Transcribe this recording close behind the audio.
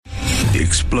The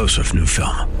explosive new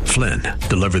film, Flynn,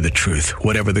 deliver the truth,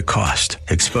 whatever the cost,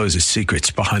 exposes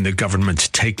secrets behind the government's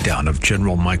takedown of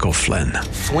General Michael Flynn.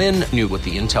 Flynn knew what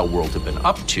the intel world had been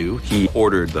up to. He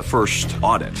ordered the first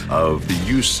audit of the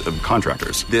use of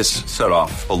contractors. This set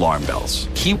off alarm bells.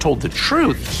 He told the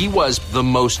truth. He was the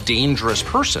most dangerous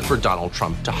person for Donald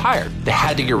Trump to hire. They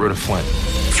had to get rid of Flynn.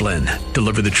 Flynn,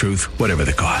 deliver the truth, whatever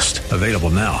the cost. Available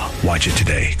now. Watch it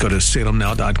today. Go to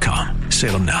salemnow.com.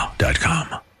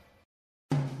 salemnow.com.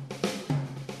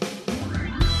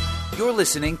 You're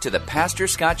listening to the Pastor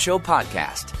Scott Show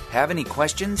podcast. Have any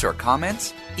questions or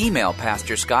comments? Email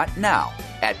Pastor Scott now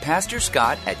at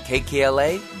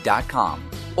pastorscott@kkla.com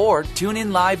or tune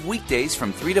in live weekdays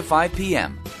from 3 to 5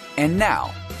 p.m. And now,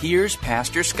 here's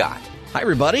Pastor Scott. Hi,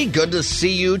 everybody. Good to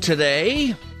see you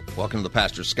today. Welcome to the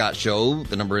Pastor Scott Show.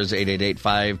 The number is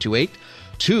 888-528-2557,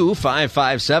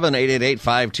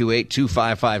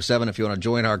 888-528-2557 if you want to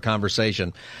join our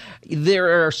conversation.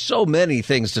 There are so many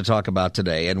things to talk about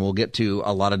today, and we'll get to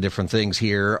a lot of different things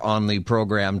here on the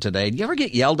program today. Do you ever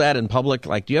get yelled at in public?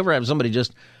 Like, do you ever have somebody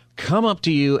just come up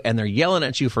to you and they're yelling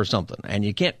at you for something, and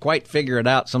you can't quite figure it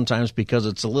out sometimes because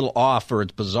it's a little off or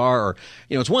it's bizarre? Or,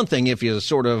 it's one thing if you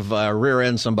sort of rear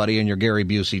end somebody and you're Gary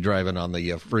Busey driving on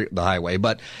the highway,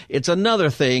 but it's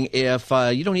another thing if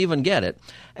you don't even get it.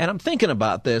 And I'm thinking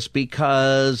about this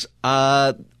because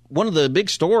one of the big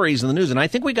stories in the news, and I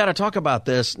think we got to talk about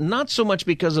this, not so much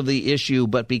because of the issue,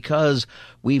 but because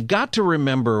we've got to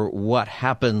remember what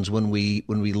happens when we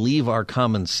leave our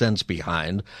common sense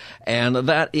behind, and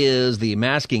that is the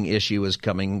masking issue is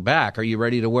coming back. Are you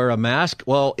ready to wear a mask?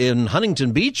 Well, in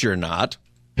Huntington Beach, you're not.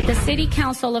 The City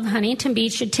Council of Huntington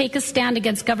Beach should take a stand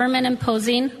against government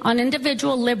imposing on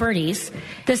individual liberties.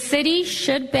 The city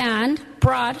should ban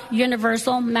broad,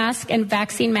 universal mask and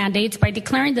vaccine mandates by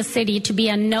declaring the city to be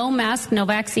a no mask, no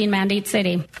vaccine mandate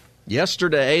city.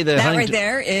 Yesterday, right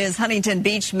there is Huntington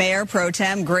Beach Mayor Pro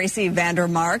Tem Gracie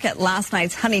Vandermark at last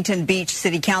night's Huntington Beach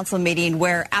City Council meeting,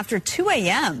 where after 2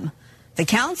 a.m., the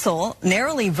council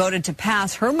narrowly voted to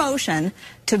pass her motion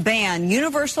to ban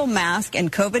universal mask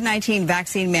and COVID-19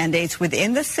 vaccine mandates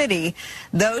within the city.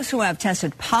 Those who have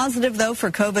tested positive, though, for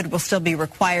COVID will still be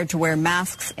required to wear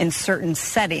masks in certain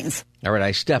settings. All right,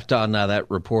 I stepped on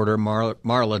that reporter,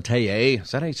 Marla Teye.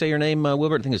 Is that how you say your name,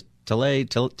 Wilbert? I think it's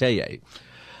Teye.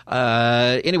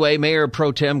 Anyway, Mayor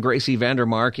Pro Tem Gracie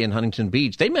Vandermark in Huntington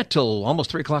Beach, they met till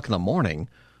almost 3 o'clock in the morning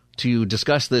to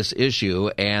discuss this issue,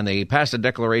 and they passed a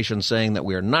declaration saying that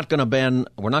we're not going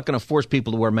to force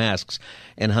people to wear masks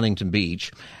in Huntington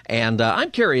Beach. And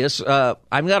I'm curious, I've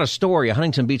got a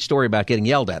Huntington Beach story about getting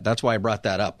yelled at. That's why I brought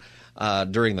that up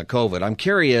during the COVID. I'm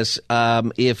curious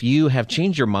if you have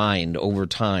changed your mind over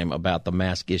time about the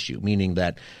mask issue, meaning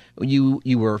that you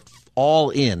were all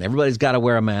in. Everybody's got to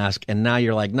wear a mask, and now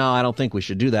you're like, no, I don't think we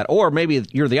should do that. Or maybe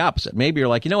you're the opposite. Maybe you're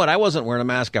like, you know what, I wasn't wearing a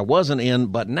mask, I wasn't in,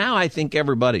 but now I think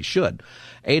everybody should.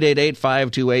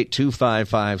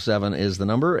 888-528-2557 is the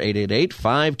number,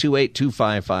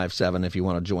 888-528-2557 if you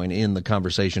want to join in the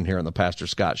conversation here on the Pastor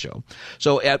Scott Show.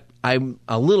 So I'm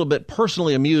a little bit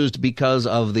personally amused because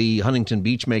of the Huntington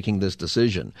Beach making this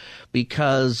decision,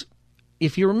 because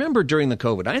if you remember during the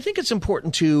COVID, I think it's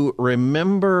important to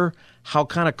remember how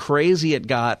kind of crazy it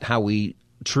got, how we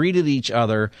treated each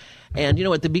other. And,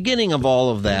 at the beginning of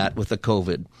all of that with the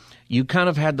COVID, you kind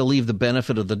of had to leave the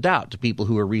benefit of the doubt to people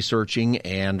who were researching.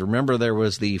 And remember, there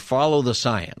was the follow the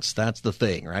science. That's the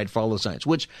thing, right? Follow the science,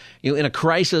 which, in a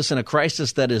crisis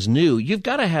that is new, you've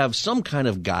got to have some kind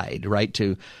of guide, right,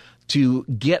 to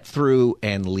get through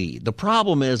and lead. The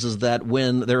problem is that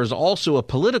when there is also a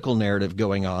political narrative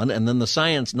going on, and then the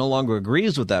science no longer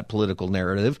agrees with that political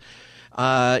narrative,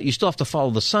 you still have to follow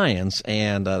the science,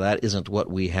 and that isn't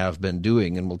what we have been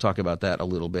doing, and we'll talk about that a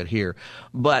little bit here.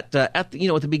 But at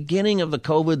the beginning of the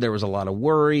COVID, there was a lot of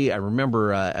worry. I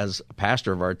remember as a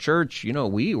pastor of our church,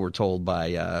 we were told by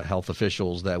health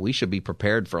officials that we should be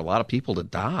prepared for a lot of people to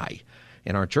die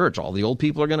in our church. All the old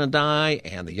people are going to die,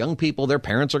 and the young people, their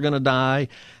parents are going to die,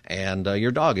 and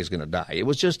your dog is going to die. It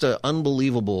was just an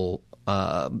unbelievable,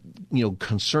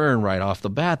 concern right off the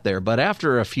bat there. But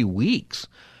after a few weeks,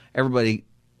 everybody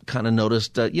kind of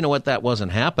noticed, that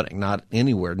wasn't happening, not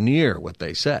anywhere near what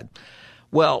they said.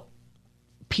 Well,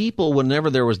 people, whenever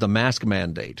there was the mask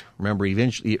mandate, remember,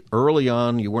 eventually, early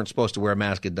on, you weren't supposed to wear a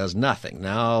mask. It does nothing.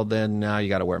 Now you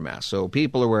got to wear a mask. So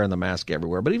people are wearing the mask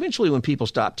everywhere. But eventually, when people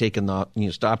stopped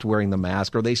wearing the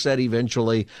mask, or they said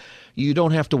eventually, you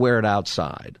don't have to wear it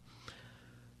outside,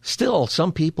 still,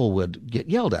 some people would get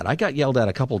yelled at. I got yelled at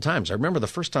a couple of times. I remember the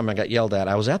first time I got yelled at,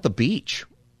 I was at the beach.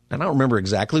 And I don't remember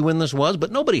exactly when this was,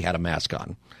 but nobody had a mask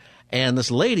on. And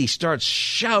this lady starts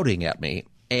shouting at me,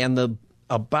 and the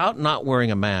about not wearing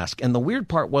a mask. And the weird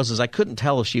part was I couldn't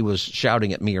tell if she was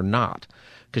shouting at me or not,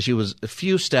 because she was a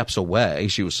few steps away.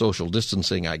 She was social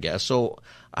distancing, I guess. So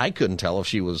I couldn't tell if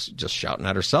she was just shouting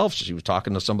at herself. She was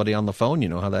talking to somebody on the phone. You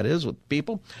know how that is with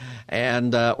people,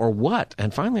 and or what.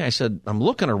 And finally I said, I'm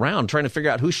looking around trying to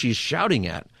figure out who she's shouting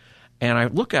at. And I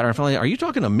look at her and finally, are you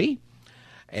talking to me?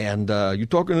 And you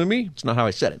talking to me? It's not how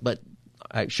I said it, but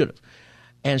I should have.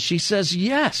 And she says,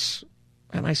 yes.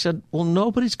 And I said, well,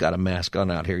 nobody's got a mask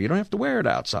on out here. You don't have to wear it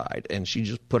outside. And she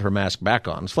just put her mask back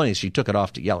on. It's funny, she took it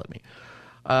off to yell at me.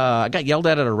 I got yelled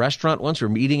at a restaurant once. We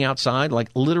were eating outside, like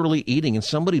literally eating, and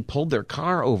somebody pulled their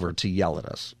car over to yell at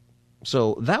us.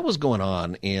 So that was going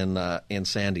on in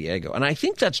San Diego. And I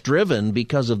think that's driven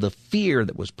because of the fear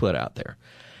that was put out there.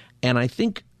 And I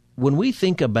think when we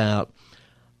think about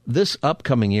this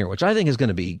upcoming year, which I think is going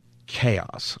to be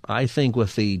chaos. I think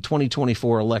with the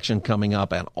 2024 election coming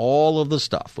up and all of the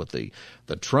stuff with the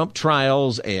Trump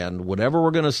trials and whatever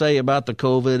we're going to say about the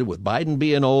COVID, with Biden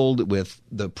being old, with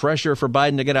the pressure for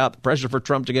Biden to get out, the pressure for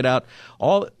Trump to get out,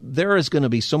 there is going to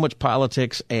be so much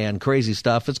politics and crazy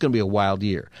stuff. It's going to be a wild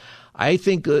year. I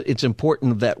think it's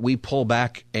important that we pull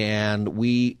back and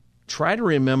we try to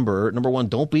remember, number one,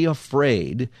 don't be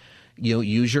afraid.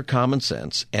 Use your common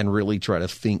sense and really try to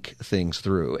think things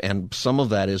through. And some of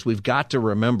that is we've got to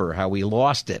remember how we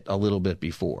lost it a little bit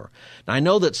before. Now, I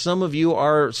know that some of you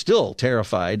are still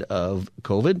terrified of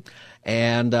COVID,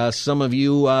 and some of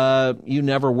you, you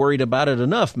never worried about it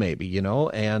enough, maybe,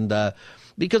 and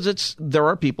because there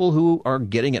are people who are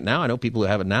getting it now. I know people who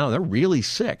have it now. They're really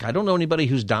sick. I don't know anybody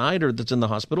who's died or that's in the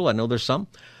hospital. I know there's some,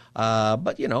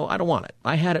 but, I don't want it.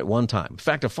 I had it one time. In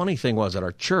fact, a funny thing was at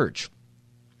our church,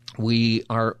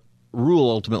 our rule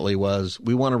ultimately was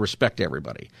we want to respect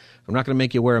everybody. We're not going to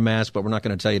make you wear a mask, but we're not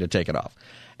going to tell you to take it off.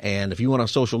 And if you want to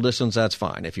social distance, that's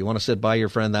fine. If you want to sit by your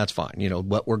friend, that's fine.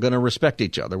 But we're going to respect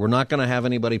each other. We're not going to have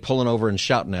anybody pulling over and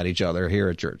shouting at each other here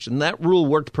at church. And that rule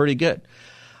worked pretty good.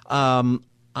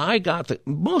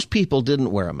 Most people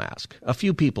didn't wear a mask. A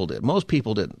few people did. Most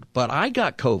people didn't. But I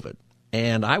got COVID.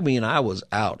 And I was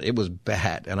out. It was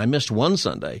bad. And I missed one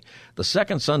Sunday. The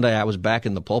second Sunday, I was back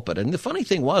in the pulpit. And the funny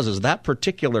thing is that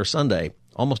particular Sunday,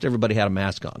 almost everybody had a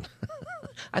mask on.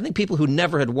 I think people who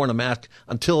never had worn a mask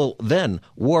until then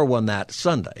wore one that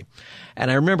Sunday.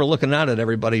 And I remember looking out at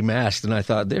everybody masked, and I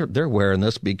thought, they're wearing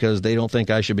this because they don't think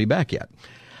I should be back yet.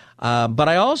 But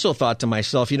I also thought to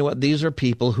myself, you know what? These are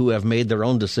people who have made their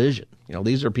own decision.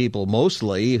 These are people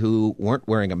mostly who weren't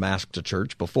wearing a mask to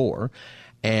church before.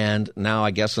 And now I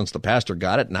guess since the pastor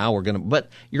got it, now we're going to – but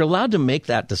you're allowed to make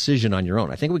that decision on your own.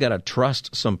 I think we got to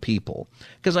trust some people,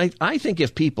 because I think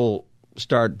if people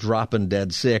start dropping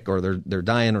dead sick or they're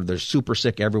dying or they're super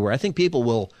sick everywhere, I think people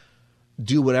will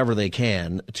do whatever they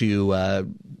can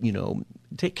to,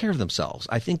 take care of themselves.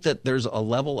 I think that there's a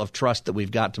level of trust that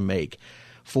we've got to make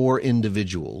for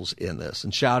individuals in this,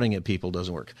 and shouting at people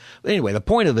doesn't work. But anyway, the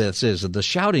point of this is the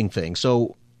shouting thing.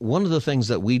 So one of the things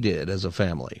that we did as a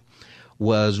family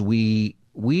was we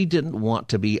didn't want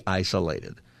to be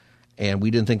isolated, and we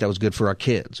didn't think that was good for our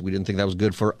kids. We didn't think that was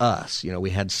good for us.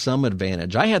 We had some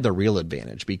advantage. I had the real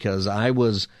advantage because I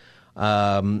was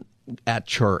at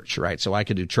church, right? So I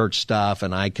could do church stuff,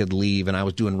 and I could leave, and I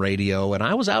was doing radio, and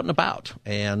I was out and about.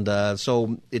 And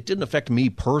so it didn't affect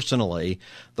me personally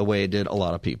the way it did a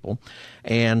lot of people.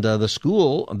 And the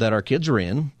school that our kids are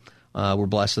in, we're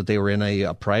blessed that they were in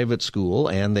a private school,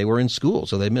 and they were in school.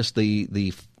 So they missed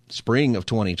the spring of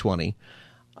 2020.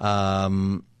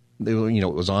 It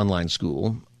was online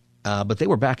school, but they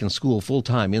were back in school full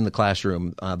time in the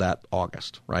classroom that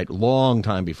August, right? Long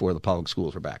time before the public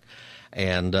schools were back,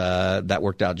 and that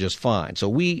worked out just fine. So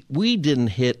we didn't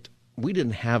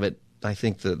have it. I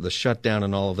think the shutdown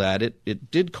and all of that, it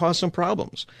did cause some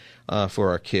problems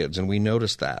for our kids, and we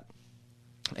noticed that.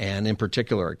 And in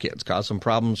particular, our kids caused some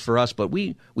problems for us, but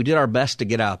we did our best to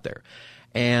get out there.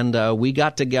 And we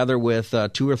got together with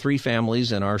 2 or 3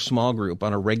 families in our small group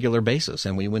on a regular basis,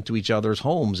 and we went to each other's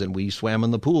homes, and we swam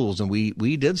in the pools, and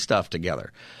we did stuff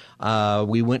together.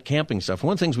 We went camping stuff.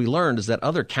 One of the things we learned is that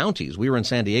other counties, we were in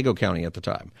San Diego County at the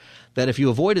time, that if you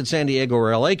avoided San Diego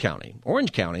or L.A. County,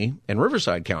 Orange County, and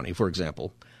Riverside County, for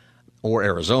example, or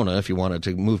Arizona, if you wanted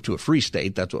to move to a free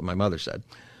state, that's what my mother said,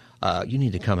 you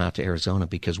need to come out to Arizona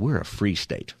because we're a free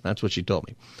state. That's what she told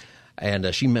me.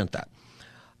 And she meant that.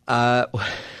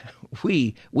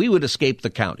 We would escape the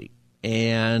county,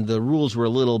 and the rules were a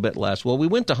little bit less. Well, we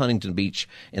went to Huntington Beach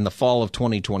in the fall of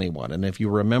 2021, and if you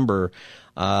remember,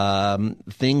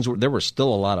 there were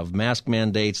still a lot of mask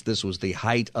mandates. This was the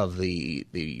height of the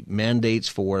mandates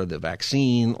for the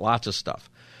vaccine, lots of stuff.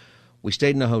 We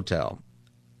stayed in a hotel,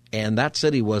 And that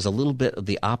city was a little bit of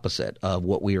the opposite of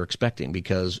what we were expecting,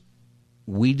 because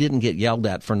we didn't get yelled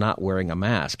at for not wearing a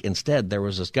mask. Instead, there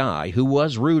was this guy who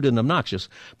was rude and obnoxious,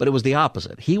 but it was the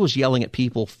opposite. He was yelling at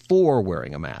people for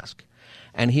wearing a mask.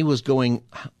 And he was going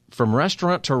from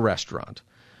restaurant to restaurant.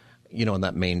 You know, in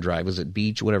that main drive, is it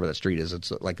Beach, whatever that street is,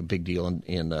 it's like a big deal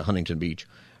in Huntington Beach.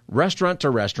 Restaurant to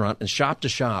restaurant and shop to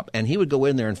shop. And he would go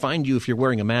in there and find you if you're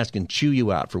wearing a mask and chew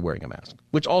you out for wearing a mask,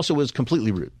 which also is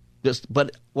completely rude.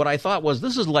 But what I thought was,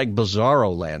 this is like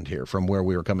bizarro land here from where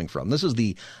we were coming from. This is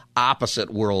the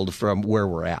opposite world from where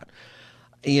we're at.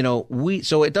 You know,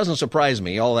 so it doesn't surprise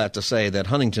me, all that to say, that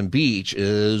Huntington Beach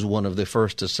is one of the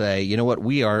first to say, you know what,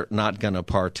 we are not going to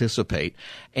participate.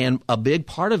 And a big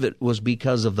part of it was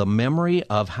because of the memory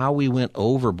of how we went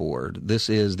overboard. This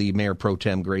is the Mayor Pro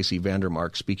Tem Gracie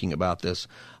Vandermark speaking about this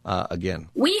again.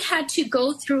 We had to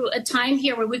go through a time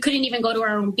here where we couldn't even go to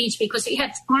our own beach because we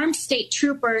had armed state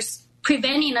troopers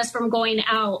preventing us from going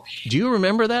out. Do you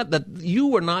remember that? That you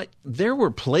were not, there were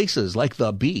places like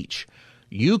the beach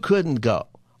you couldn't go.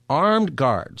 Armed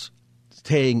guards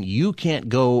saying you can't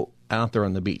go out there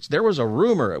on the beach. There was a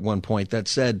rumor at one point that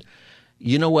said,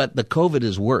 you know what, the COVID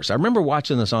is worse. I remember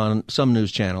watching this on some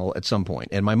news channel at some point,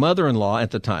 and my mother-in-law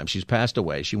at the time, she's passed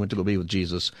away. She went to go be with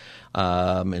Jesus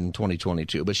in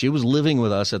 2022, but she was living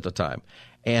with us at the time.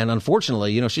 And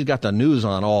unfortunately, you know, she's got the news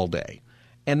on all day.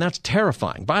 And that's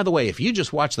terrifying. By the way, if you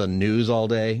just watch the news all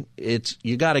day,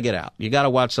 you got to get out. You got to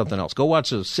watch something else. Go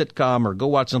watch a sitcom or go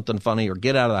watch something funny or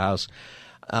get out of the house.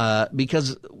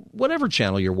 Because whatever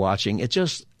channel you're watching, it's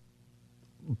just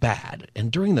bad.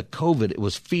 And during the COVID, it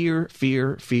was fear,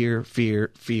 fear, fear,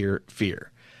 fear, fear,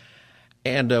 fear.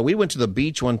 And we went to the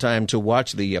beach one time to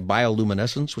watch the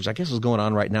bioluminescence, which I guess is going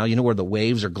on right now. You know, where the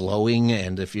waves are glowing,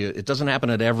 and it doesn't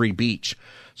happen at every beach.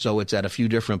 So it's at a few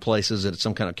different places. It's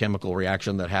some kind of chemical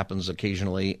reaction that happens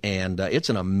occasionally. And it's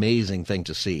an amazing thing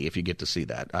to see if you get to see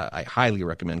that. I highly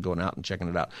recommend going out and checking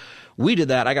it out. We did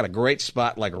that. I got a great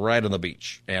spot like right on the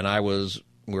beach. And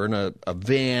we're in a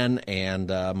van, and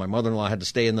my mother-in-law had to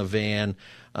stay in the van.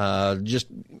 Just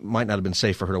might not have been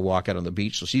safe for her to walk out on the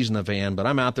beach, so she's in the van. But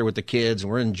I'm out there with the kids,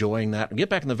 and we're enjoying that. I get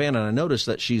back in the van, and I notice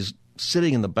that she's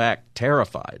sitting in the back,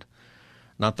 terrified.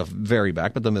 Not the very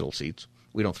back, but the middle seats.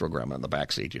 We don't throw grandma in the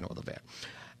back seat, you know, the van.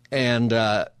 And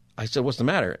I said, what's the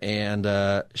matter?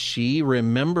 And she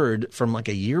remembered from like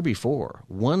a year before,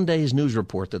 one day's news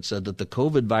report that said that the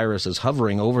COVID virus is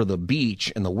hovering over the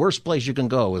beach, and the worst place you can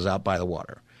go is out by the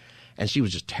water. And she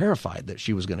was just terrified that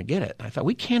she was going to get it. And I thought,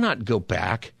 we cannot go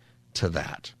back to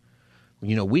that.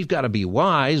 You know, we've got to be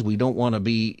wise. We don't want to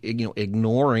be, you know,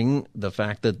 ignoring the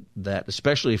fact that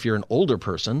especially if you're an older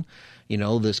person, you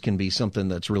know, this can be something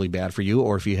that's really bad for you,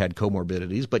 or if you had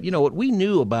comorbidities. But you know what? We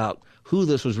knew about who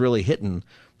this was really hitting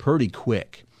pretty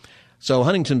quick. So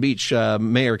Huntington Beach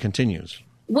mayor continues.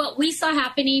 What we saw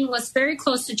happening was very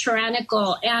close to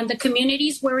tyrannical, and the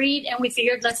community's worried, and we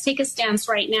figured, let's take a stance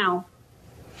right now.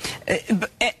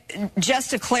 Just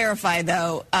to clarify,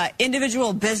 though,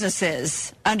 individual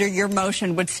businesses under your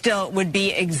motion would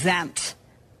be exempt.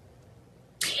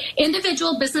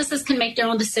 Individual businesses can make their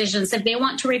own decisions. If they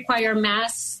want to require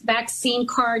masks, vaccine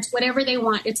cards, whatever they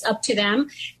want, it's up to them.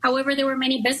 However, there were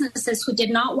many businesses who did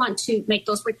not want to make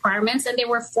those requirements, and they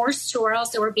were forced to, or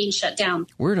else they were being shut down.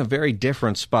 We're in a very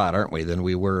different spot, aren't we, than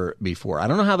we were before. I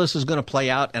don't know how this is going to play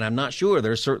out, and I'm not sure.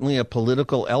 There's certainly a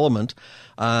political element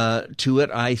to it,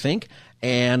 I think.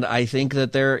 And I think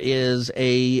that there is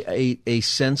a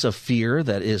sense of fear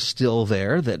that is still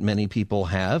there that many people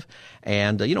have.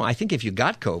 And, you know, I think if you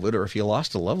got COVID or if you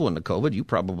lost a loved one to COVID, you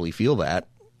probably feel that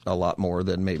a lot more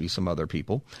than maybe some other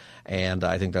people. And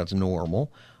I think that's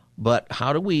normal. But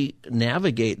how do we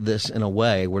navigate this in a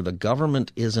way where the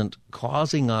government isn't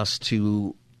causing us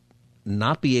to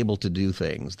not be able to do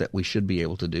things that we should be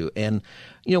able to do? And,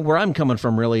 you know, where I'm coming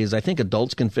from really is I think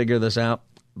adults can figure this out,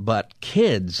 but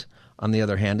kids, on the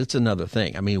other hand, it's another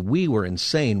thing. I mean, we were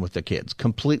insane with the kids,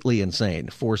 completely insane,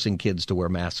 forcing kids to wear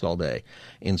masks all day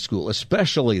in school,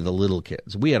 especially the little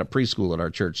kids. We had a preschool at our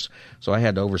church, so I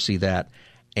had to oversee that,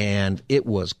 and it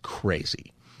was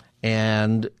crazy.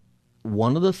 And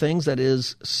one of the things that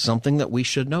is something that we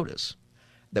should notice,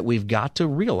 that we've got to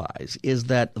realize, is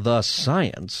that the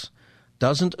science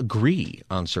doesn't agree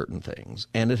on certain things,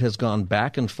 and it has gone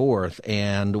back and forth.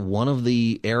 And one of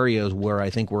the areas where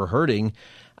I think we're hurting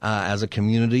as a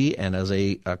community and as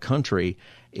a country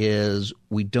is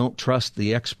we don't trust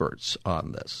the experts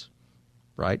on this,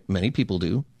 right? Many people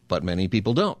do, but many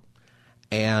people don't.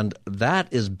 And that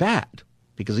is bad,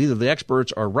 because either the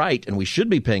experts are right and we should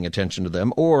be paying attention to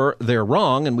them, or they're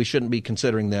wrong and we shouldn't be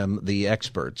considering them the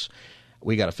experts.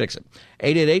 We got to fix it.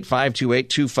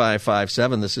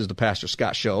 888-528-2557. This is the Pastor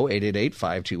Scott Show,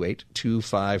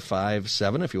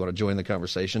 888-528-2557. If you want to join the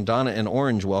conversation. Donna in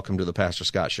Orange, welcome to the Pastor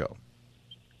Scott Show.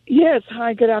 Yes.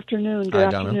 Hi, good afternoon.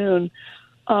 Good afternoon.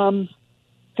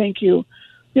 Thank you.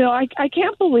 You know, I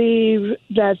can't believe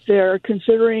that they're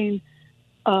considering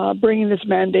bringing this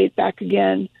mandate back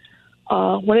again.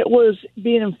 When it was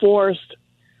being enforced,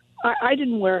 I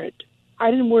didn't wear it.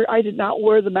 I did not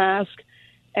wear the mask.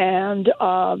 And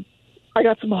I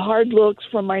got some hard looks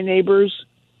from my neighbors,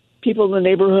 people in the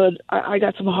neighborhood. I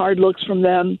got some hard looks from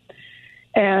them.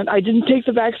 And I didn't take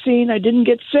the vaccine. I didn't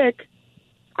get sick.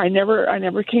 I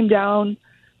never came down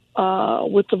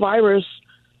with the virus,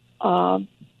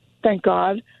 thank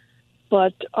God.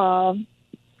 But,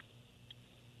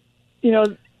 you know,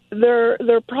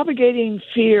 they're propagating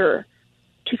fear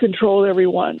to control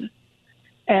everyone.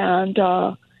 And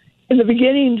in the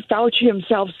beginning, Fauci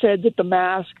himself said that the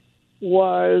mask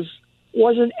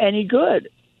wasn't any good,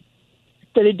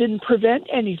 that it didn't prevent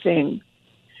anything.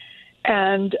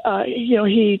 And, you know,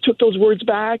 he took those words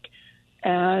back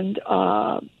and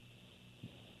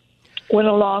went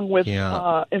along with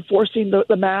enforcing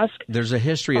the mask. There's a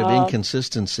history of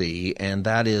inconsistency, and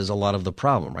that is a lot of the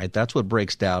problem, right? That's what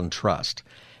breaks down trust,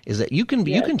 is that you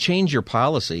can change your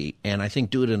policy and I think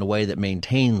do it in a way that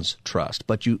maintains trust.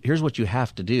 But here's what you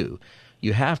have to do.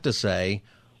 You have to say,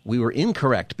 we were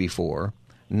incorrect before.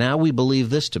 Now we believe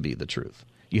this to be the truth.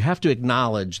 You have to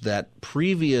acknowledge that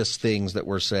previous things that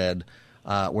were said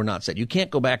were not said. You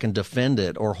can't go back and defend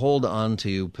it or hold on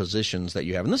to positions that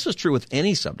you have. And this is true with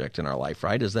any subject in our life,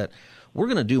 right, is that we're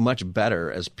going to do much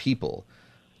better as people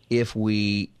if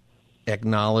we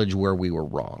acknowledge where we were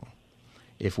wrong.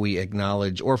 If we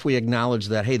acknowledge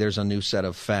that, hey, there's a new set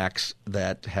of facts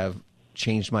that have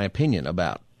changed my opinion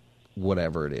about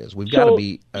whatever it is. We've got to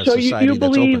be a society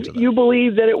that's open to that. You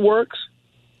believe that it works?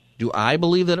 Do I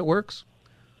believe that it works?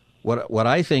 What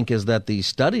I think is that the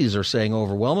studies are saying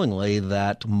overwhelmingly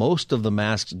that most of the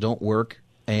masks don't work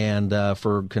and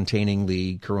for containing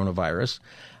the coronavirus.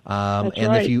 That's and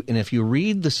right. if you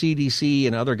read the CDC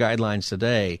and other guidelines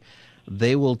today,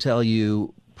 they will tell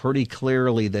you pretty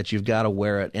clearly that you've got to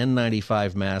wear an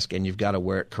N95 mask and you've got to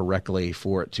wear it correctly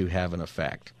for it to have an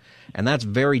effect. And that's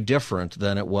very different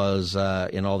than it was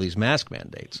in all these mask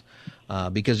mandates.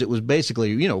 Because it was basically,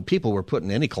 you know, people were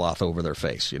putting any cloth over their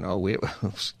face. You know,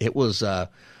 it was a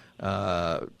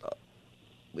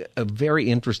very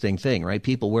interesting thing, right?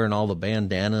 People wearing all the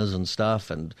bandanas and stuff,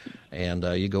 and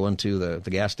you go into the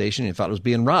gas station and you thought it was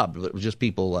being robbed. It was just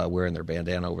people wearing their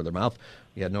bandana over their mouth.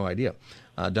 You had no idea.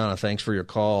 Donna, thanks for your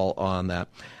call on that.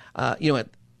 You know,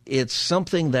 it's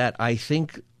something that I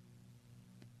think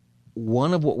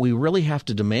one of what we really have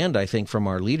to demand, I think, from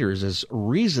our leaders is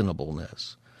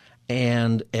reasonableness.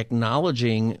 And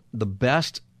acknowledging the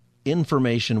best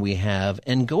information we have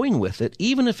and going with it,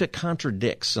 even if it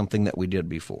contradicts something that we did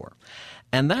before.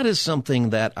 And that is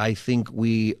something that I think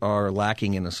we are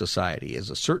lacking in a society, is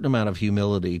a certain amount of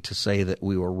humility to say that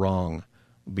we were wrong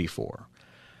before.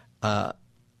 A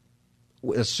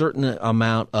certain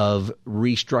amount of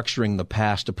restructuring the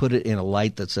past to put it in a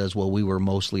light that says, well, we were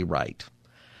mostly right.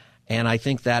 And I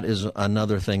think that is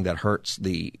another thing that hurts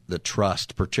the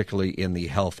trust, particularly in the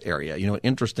health area. You know, an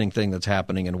interesting thing that's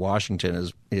happening in Washington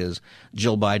is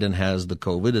Jill Biden has the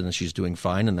COVID and she's doing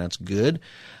fine, and that's good.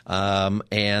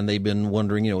 And they've been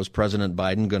wondering, you know, is President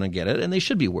Biden going to get it? And they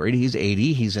should be worried. He's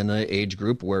 80. He's in an age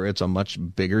group where it's a much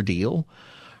bigger deal,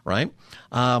 right?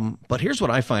 But here's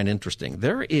what I find interesting.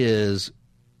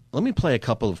 Let me play a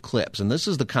couple of clips, and this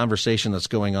is the conversation that's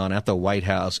going on at the White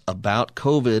House about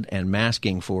COVID and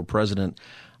masking for President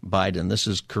Biden. This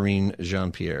is Karine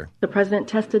Jean-Pierre. The president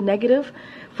tested negative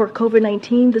for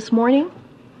COVID-19 this morning,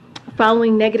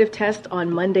 following negative tests on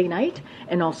Monday night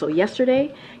and also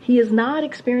yesterday. He is not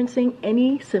experiencing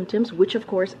any symptoms, which of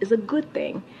course is a good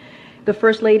thing. The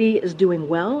First Lady is doing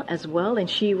well as well, and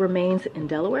she remains in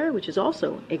Delaware, which is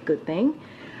also a good thing.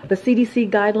 The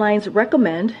CDC guidelines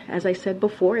recommend, as I said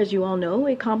before, as you all know,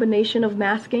 a combination of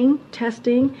masking,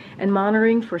 testing, and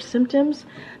monitoring for symptoms.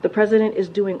 The president is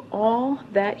doing all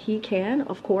that he can,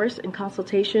 of course, in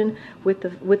consultation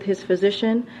with his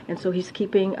physician, and so he's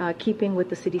keeping with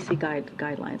the CDC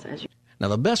guidelines. As you. Now,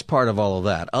 the best part of all of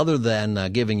that, other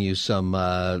than giving you some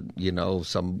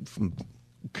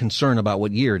concern about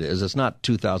what year it is, it's not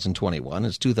 2021,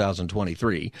 it's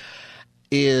 2023,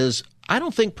 is I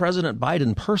don't think President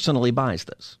Biden personally buys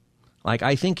this. Like,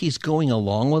 I think he's going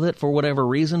along with it for whatever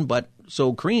reason. But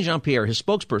so Karine Jean-Pierre, his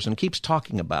spokesperson, keeps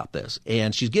talking about this,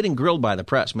 and she's getting grilled by the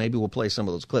press. Maybe we'll play some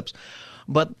of those clips.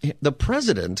 But the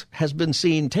president has been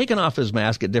seen taking off his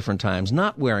mask at different times,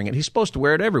 not wearing it. He's supposed to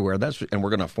wear it everywhere. And we're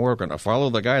going to follow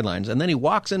the guidelines. And then he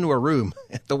walks into a room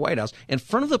at the White House in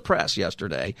front of the press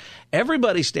yesterday.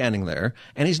 Everybody's standing there,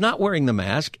 and he's not wearing the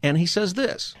mask. And he says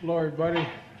this. Hello, everybody.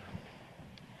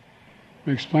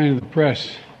 I'm explaining to the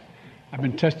press. I've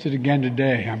been tested again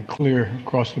today. I'm clear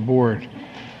across the board.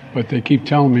 But they keep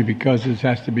telling me because this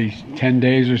has to be 10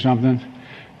 days or something,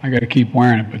 I got to keep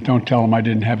wearing it. But don't tell them I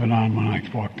didn't have it on when I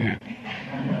walked in.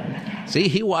 See,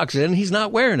 he walks in, he's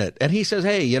not wearing it. And he says,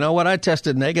 hey, you know what? I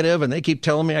tested negative, and they keep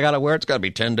telling me I got to wear it. It's got to be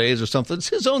 10 days or something. It's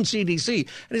his own CDC.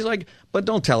 And he's like, but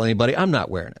don't tell anybody. I'm not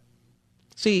wearing it.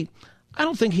 See, I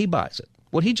don't think he buys it.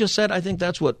 What he just said, I think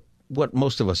that's what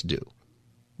most of us do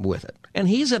with it. And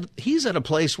he's at a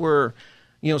place where,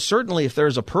 certainly if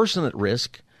there's a person at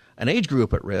risk, an age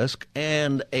group at risk,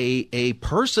 and a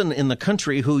person in the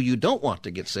country who you don't want to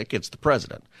get sick, it's the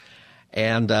president.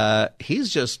 And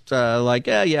he's just like,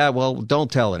 well,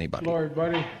 don't tell anybody. Hello,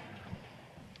 everybody.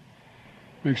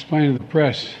 I'm explaining to the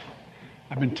press.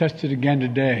 I've been tested again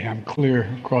today. I'm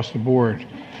clear across the board.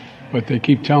 But they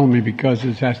keep telling me because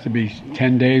this has to be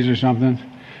 10 days or something,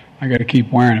 I got to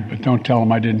keep wearing it. But don't tell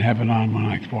them I didn't have it on when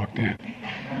I walked in.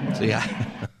 See,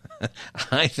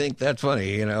 I think that's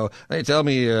funny. They tell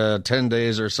me 10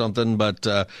 days or something, but,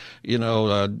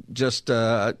 just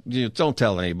don't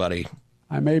tell anybody.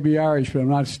 I may be Irish, but I'm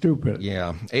not stupid.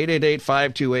 Yeah.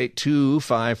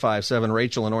 888-528-2557.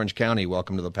 Rachel in Orange County,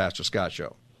 welcome to the Pastor Scott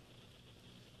Show.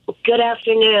 Good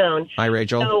afternoon. Hi,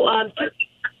 Rachel. So,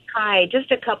 hi.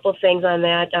 Just a couple things on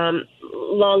that.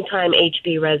 Longtime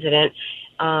HB resident,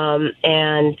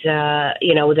 and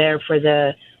there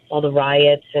for all the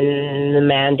riots and the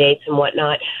mandates and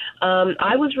whatnot.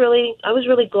 I was really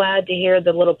glad to hear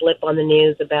the little blip on the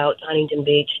news about Huntington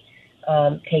Beach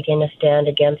taking a stand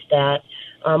against that.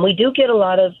 We do get a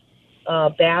lot of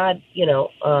bad,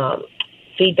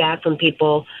 feedback from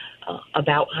people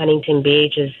about Huntington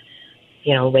Beach as,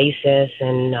 racist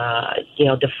and,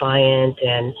 defiant.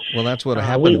 And well, that's what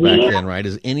happened back then, right?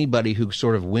 Is anybody who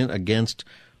sort of went against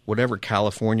whatever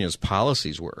California's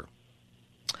policies were.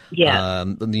 Yeah.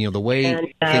 The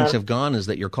way things have gone is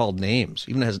that you're called names,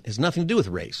 even has nothing to do with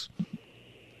race.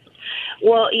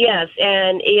 Well, yes,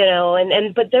 and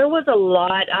but there was a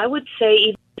lot. I would say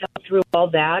even through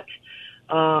all that,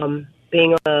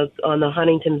 being on the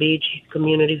Huntington Beach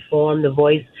Community Forum, The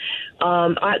Voice,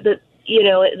 the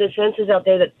sense is out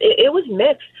there that it was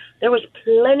mixed. There was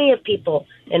plenty of people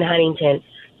in Huntington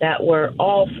that were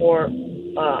all for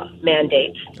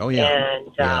mandates. Oh yeah,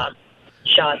 and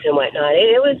shots and whatnot.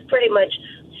 It was pretty much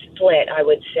split, I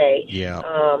would say. Yeah.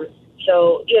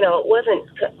 So, it wasn't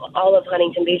all of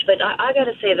Huntington Beach, but I got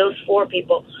to say those four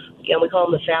people, we call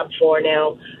them the Fab Four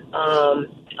now.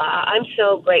 I'm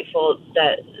so grateful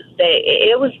that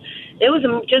it was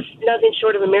just nothing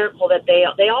short of a miracle that they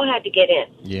all had to get in.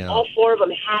 Yeah. All four of them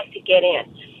had to get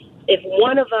in. If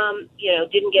one of them,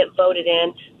 didn't get voted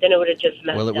in, then it would have just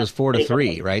messed up. Well, it was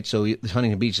 4-3, right? So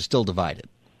Huntington Beach is still divided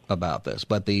about this.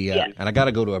 But and I got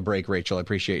to go to a break, Rachel. I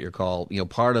appreciate your call.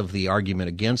 Part of the argument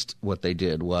against what they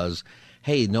did was,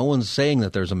 hey, no one's saying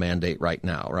that there's a mandate right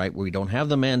now, right? We don't have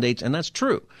the mandates, and that's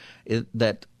true.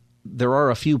 That there are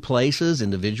a few places,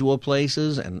 individual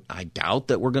places, and I doubt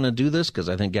that we're going to do this because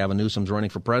I think Gavin Newsom's running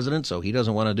for president, so he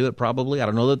doesn't want to do it probably. I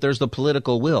don't know that there's the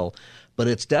political will, but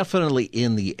it's definitely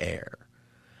in the air.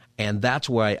 And that's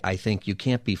why I think you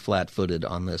can't be flat-footed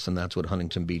on this, and that's what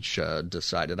Huntington Beach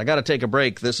decided. I got to take a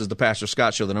break. This is the Pastor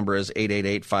Scott Show. The number is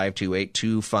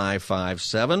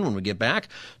 888-528-2557. When we get back,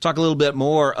 talk a little bit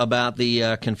more about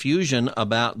the confusion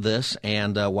about this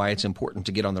and why it's important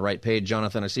to get on the right page.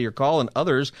 Jonathan, I see your call, and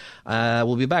others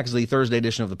will be back as the Thursday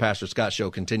edition of the Pastor Scott Show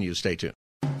continues. Stay tuned.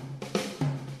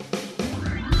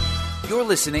 You're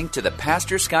listening to the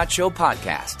Pastor Scott Show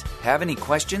podcast. Have any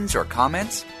questions or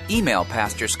comments? Email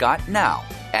Pastor Scott now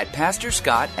at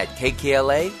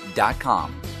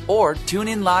pastorscott@kkla.com or tune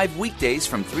in live weekdays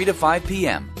from 3 to 5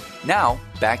 p.m. Now,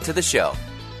 back to the show.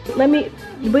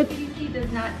 CDC does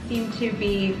not seem to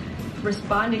be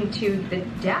responding to the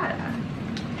data.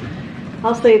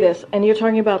 I'll say this, and you're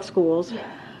talking about schools.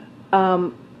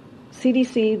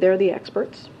 CDC, they're the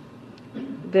experts.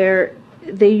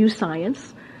 They use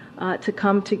science to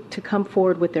come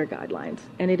forward with their guidelines,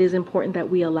 and it is important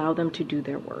that we allow them to do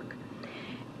their work.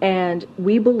 And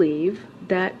we believe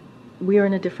that we are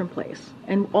in a different place,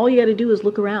 and all you got to do is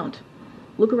look around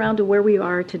to where we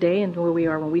are today and where we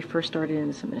are when we first started in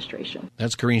this administration.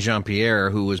 That's Karine Jean-Pierre,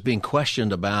 who was being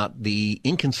questioned about the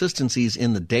inconsistencies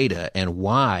in the data and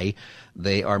why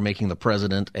they are making the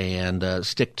president and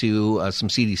stick to some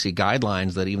CDC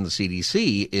guidelines that even the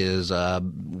CDC is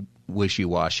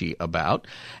wishy-washy about.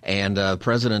 And the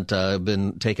president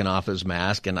been taking off his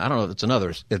mask, and I don't know if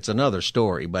it's another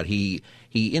story, but he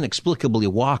inexplicably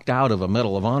walked out of a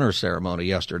Medal of Honor ceremony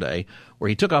yesterday where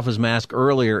he took off his mask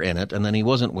earlier in it, and then he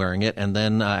wasn't wearing it, and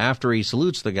then after he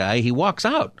salutes the guy, he walks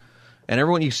out.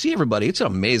 And you see everybody, it's an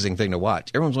amazing thing to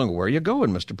watch. Everyone's going, where are you going,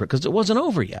 Mr. President? Because it wasn't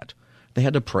over yet. They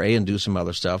had to pray and do some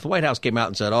other stuff. The White House came out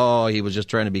and said, he was just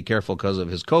trying to be careful because of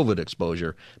his COVID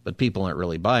exposure, but people aren't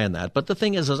really buying that. But the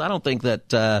thing is I don't think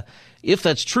that if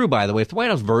that's true, by the way, if the White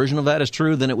House version of that is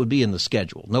true, then it would be in the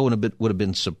schedule. No one would have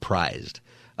been surprised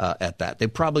at that. They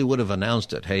probably would have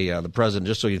announced it. Hey, the president,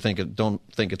 just so you don't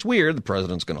think it's weird, the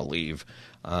president's going to leave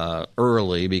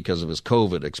early because of his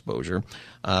COVID exposure.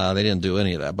 They didn't do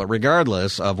any of that. But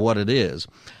regardless of what it is,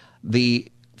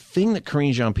 the thing that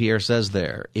Karine Jean-Pierre says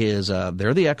there is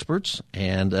they're the experts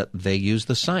and they use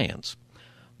the science.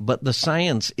 But the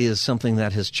science is something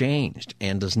that has changed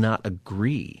and does not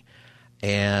agree.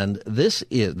 And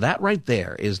that right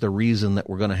there is the reason that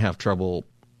we're going to have trouble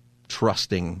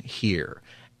trusting here.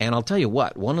 And I'll tell you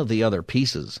what, one of the other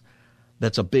pieces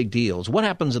that's a big deal is what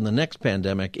happens in the next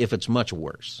pandemic if it's much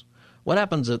worse? What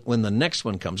happens when the next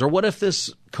one comes? Or what if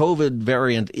this COVID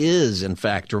variant is, in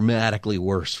fact, dramatically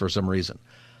worse for some reason?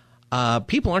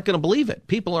 People aren't going to believe it.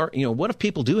 What if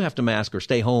people do have to mask or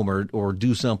stay home or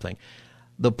do something?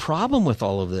 The problem with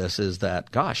all of this is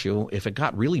that, gosh, if it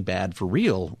got really bad for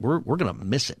real, we're going to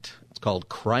miss it. It's called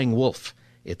crying wolf.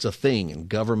 It's a thing, and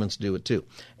governments do it too.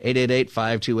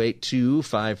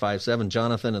 888-528-2557.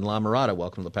 Jonathan and La Mirada,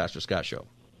 welcome to the Pastor Scott Show.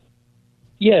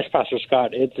 Yes, Pastor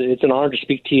Scott. It's an honor to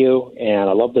speak to you, and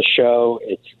I love the show.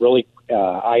 It's really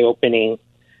eye-opening.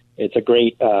 It's a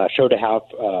great show to have,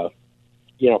 from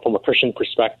a Christian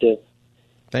perspective.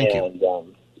 Thank you. And,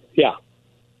 yeah.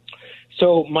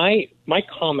 So my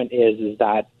comment is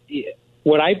that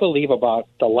what I believe about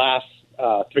the last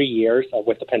 3 years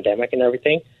with the pandemic and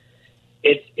everything,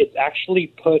 it's actually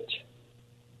put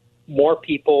more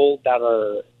people that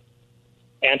are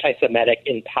anti-Semitic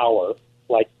in power,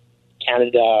 like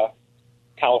Canada,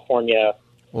 California.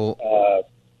 Well,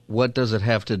 what does it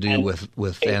have to do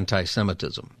with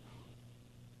anti-Semitism?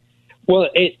 Well,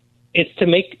 it's to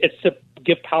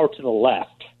give power to the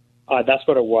left. That's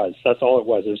what it was. That's all it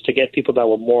was. It was to get people that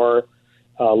were more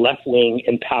left-wing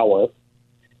in power,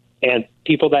 and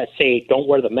people that say don't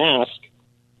wear the mask.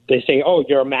 They say, "Oh,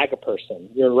 you're a MAGA person.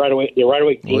 You're right away." Well,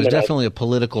 there's definitely a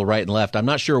political right and left. I'm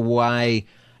not sure why,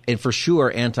 and for sure,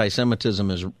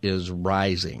 anti-Semitism is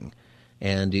rising,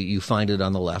 and you find it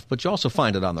on the left, but you also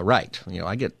find it on the right.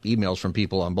 I get emails from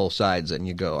people on both sides, and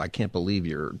you go, "I can't believe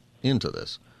you're into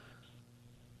this."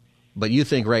 But you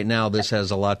think right now this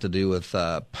has a lot to do with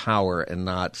power and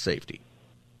not safety.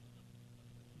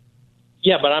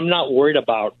 Yeah, but I'm not worried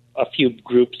about a few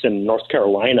groups in North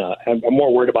Carolina. I'm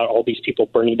more worried about all these people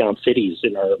burning down cities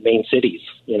in our main cities,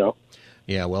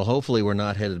 Yeah, well, hopefully we're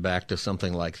not headed back to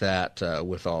something like that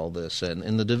with all this.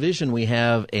 And the division we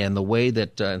have and the way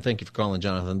that, and thank you for calling,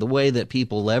 Jonathan, the way that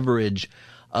people leverage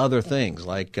other things,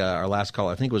 like our last call,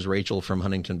 I think it was Rachel from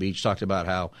Huntington Beach, talked about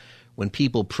how when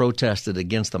people protested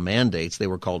against the mandates, they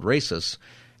were called racists.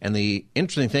 And the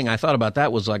interesting thing I thought about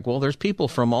that was like, well, there's people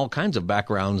from all kinds of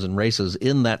backgrounds and races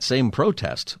in that same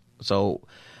protest. So,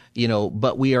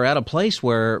 but we are at a place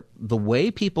where the way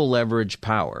people leverage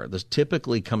power, this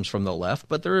typically comes from the left,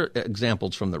 but there are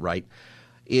examples from the right,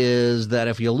 is that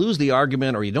if you lose the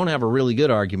argument or you don't have a really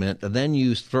good argument, then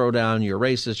you throw down you're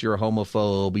racist, you're a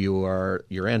homophobe,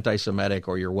 you're anti-Semitic,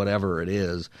 or you're whatever it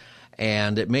is.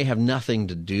 And it may have nothing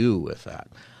to do with that.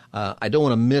 I don't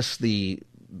want to miss the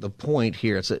point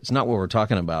here. It's not what we're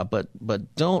talking about, but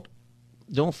don't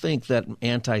think that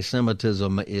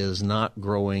anti-Semitism is not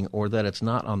growing or that it's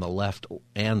not on the left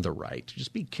and the right.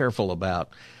 Just be careful about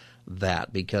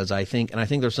that, because I think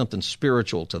there's something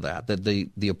spiritual to that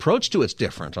the approach to it's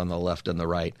different on the left and the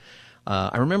right.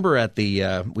 I remember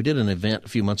we did an event a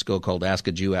few months ago called Ask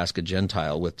a Jew, Ask a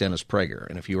Gentile with Dennis Prager.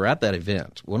 And if you were at that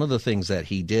event, one of the things that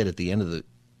he did at the end of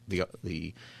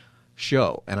the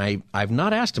show, and I've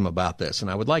not asked him about this,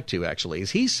 and I would like to actually, is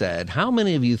he said, how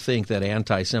many of you think that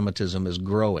anti-Semitism is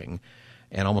growing?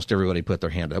 And almost everybody put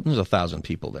their hand up. There's 1,000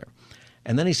 people there.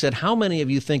 And then he said, how many of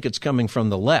you think it's coming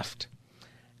from the left?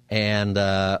 And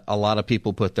a lot of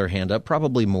people put their hand up,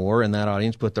 probably more in that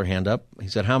audience put their hand up. He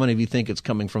said, how many of you think it's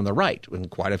coming from the right? And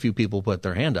quite a few people put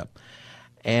their hand up.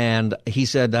 And he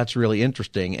said, that's really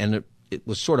interesting. And it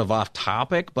was sort of off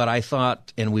topic, but I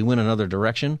thought, and we went another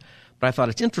direction, but I thought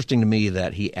it's interesting to me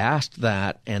that he asked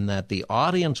that and that the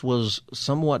audience was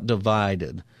somewhat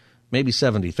divided, maybe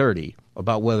 70-30,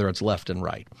 about whether it's left and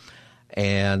right.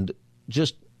 And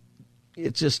just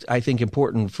it's just, I think,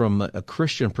 important from a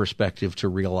Christian perspective to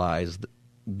realize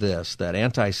that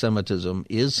anti-Semitism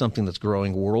is something that's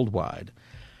growing worldwide,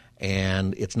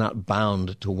 and it's not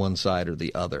bound to one side or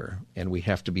the other, and we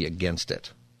have to be against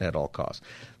it at all costs.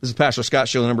 This is Pastor Scott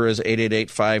Show. The number is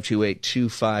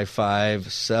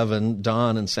 888-528-2557.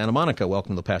 Don in Santa Monica,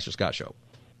 welcome to the Pastor Scott Show.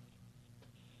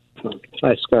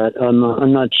 Hi, Scott.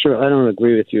 I'm not sure. I don't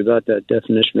agree with you about that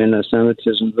definition of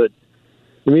anti-Semitism, but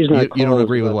the reason you don't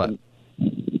agree with what?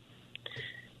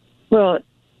 Well,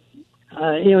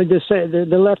 the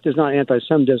left is not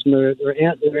anti-Semitism.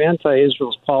 They're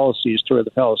anti-Israel's policies toward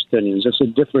the Palestinians. It's a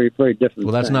very different.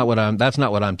 Well, that's thing. not what I'm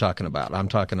talking about. I'm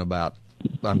talking about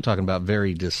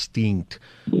very distinct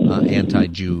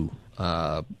anti-Jew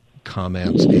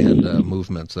comments and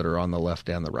movements that are on the left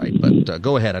and the right. But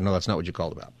go ahead. I know that's not what you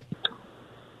called about.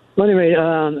 Well, anyway,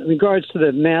 in regards to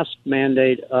the mask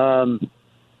mandate,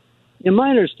 in my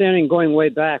understanding, going way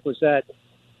back, was that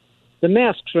the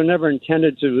masks were never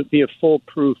intended to be a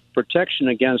foolproof protection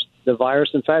against the virus.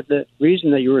 In fact, the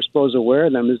reason that you were supposed to wear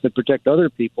them is to protect other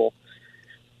people.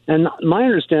 And my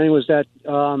understanding was that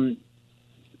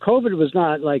COVID was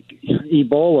not like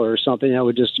Ebola or something that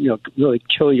would just really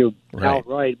kill you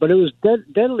outright, but it was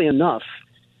deadly enough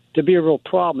to be a real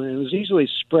problem. And it was easily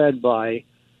spread by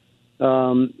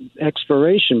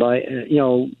expiration, by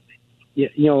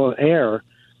air,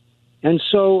 and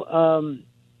so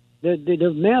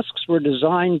the masks were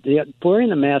designed. Wearing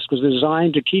the mask was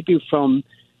designed to keep you from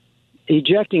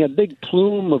ejecting a big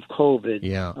plume of COVID.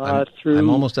 Yeah, through I'm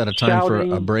almost out of time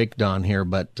shouting. for a break, Don, here,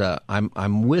 but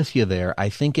I'm with you there. I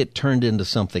think it turned into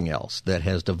something else that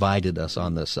has divided us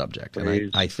on this subject, and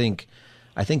I think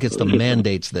it's the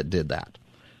mandates that did that,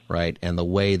 right? And the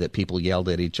way that people yelled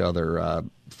at each other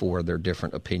for their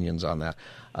different opinions on that.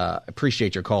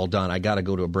 Appreciate your call, Don. I got to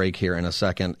go to a break here in a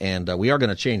second, and we are going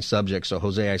to change subjects. So,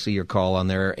 Jose, I see your call on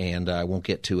there, and I won't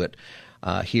get to it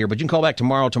here. But you can call back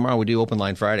tomorrow. Tomorrow we do Open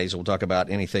Line Fridays, so we'll talk about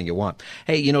anything you want.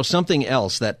 Hey, something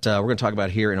else that we're going to talk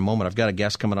about here in a moment. I've got a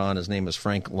guest coming on. His name is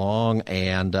Frank Long,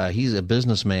 and he's a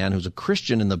businessman who's a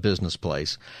Christian in the business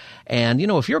place. And,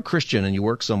 if you're a Christian and you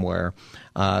work somewhere,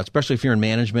 especially if you're in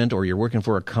management or you're working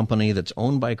for a company that's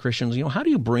owned by Christians, how do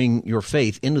you bring your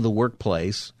faith into the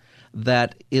workplace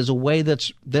that is a way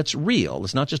that's real?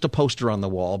 It's not just a poster on the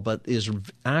wall, but is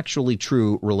actually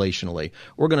true relationally.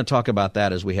 We're going to talk about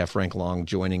that as we have Frank Long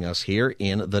joining us here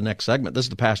in the next segment. This is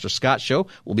the Pastor Scott Show.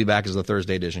 We'll be back as the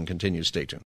Thursday edition continues. Stay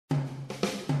tuned.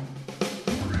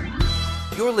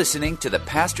 You're listening to the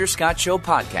Pastor Scott Show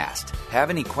podcast. Have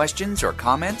any questions or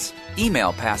comments?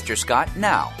 Email Pastor Scott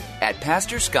now at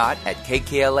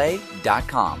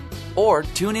pastorscott@kkla.com or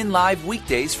tune in live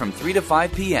weekdays from 3 to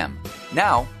 5 p.m.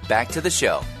 Now, back to the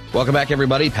show. Welcome back,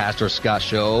 everybody. Pastor Scott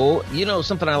Show.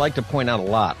 Something I like to point out a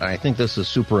lot, and I think this is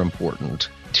super important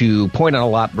to point out a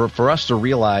lot, but for us to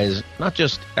realize, not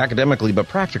just academically, but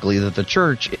practically, that the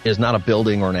church is not a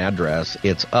building or an address.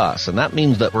 It's us. And that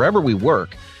means that wherever we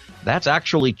work, that's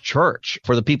actually church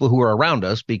for the people who are around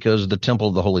us, because the temple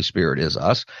of the Holy Spirit is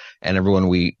us and everyone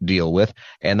we deal with.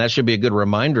 And that should be a good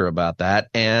reminder about that.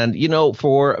 And,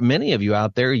 for many of you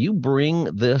out there, you bring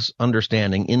this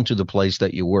understanding into the place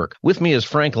that you work. With me is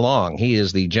Frank Long. He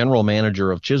is the general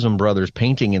manager of Chisholm Brothers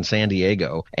Painting in San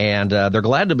Diego. And they're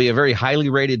glad to be a very highly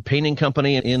rated painting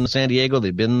company in San Diego.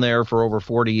 They've been there for over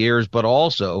 40 years, but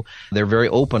also they're very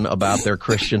open about their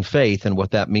Christian faith and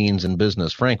what that means in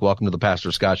business. Frank, welcome to the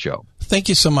Pastor Scott Show. Thank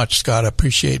you so much, Scott. I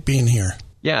appreciate being here.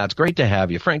 Yeah, it's great to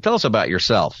have you. Frank, tell us about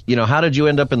yourself. How did you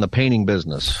end up in the painting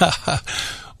business?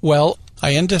 Well,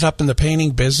 I ended up in the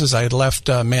painting business. I had left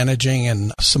managing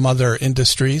in some other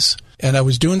industries, and I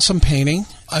was doing some painting.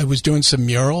 I was doing some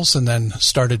murals and then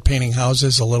started painting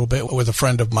houses a little bit with a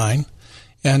friend of mine.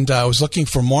 And I was looking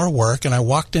for more work, and I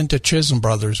walked into Chisholm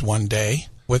Brothers one day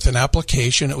with an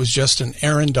application. It was just an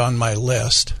errand on my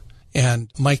list. And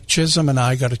Mike Chisholm and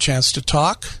I got a chance to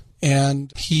talk.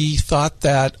 And he thought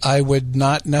that I would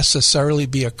not necessarily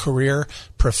be a career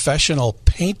professional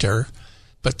painter,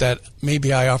 but that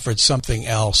maybe I offered something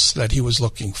else that he was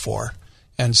looking for.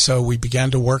 And so we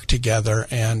began to work together,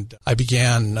 and I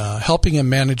began helping him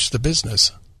manage the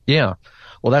business. Yeah.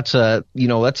 Well, that's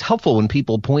that's helpful when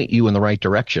people point you in the right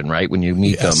direction, right? When you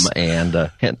meet them, and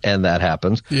that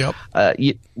happens. Yep.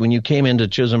 When you came into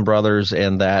Chisholm Brothers,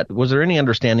 was there any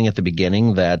understanding at the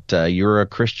beginning that you're a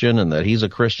Christian and that he's a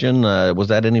Christian? Was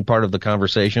that any part of the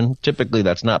conversation? Typically,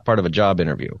 that's not part of a job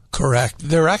interview. Correct.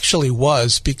 There actually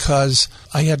was, because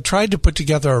I had tried to put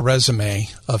together a resume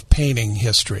of painting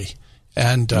history,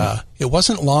 and it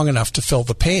wasn't long enough to fill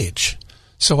the page.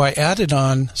 So I added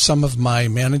on some of my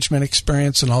management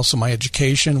experience and also my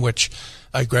education, which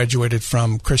I graduated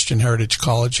from Christian Heritage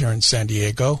College here in San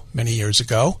Diego many years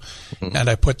ago. Mm-hmm. And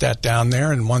I put that down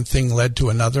there, and one thing led to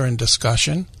another in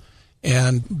discussion.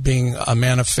 And being a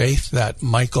man of faith that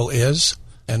Michael is,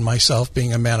 and myself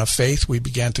being a man of faith, we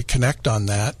began to connect on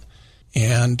that.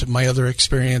 And my other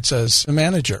experience as a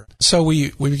manager. So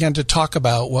we began to talk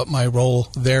about what my role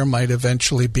there might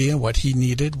eventually be and what he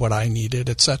needed, what I needed,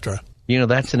 etc. You know,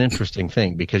 that's an interesting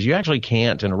thing, because you actually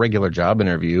can't, in a regular job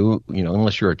interview, you know,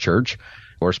 unless you're a church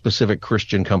or a specific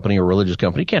Christian company or religious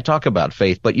company, you can't talk about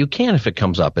faith, but you can if it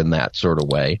comes up in that sort of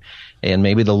way. And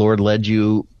maybe the Lord led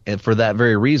you for that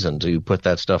very reason to put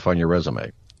that stuff on your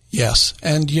resume. Yes.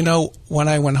 And, you know, when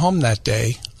I went home that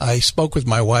day, I spoke with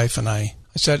my wife and I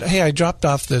said, hey, I dropped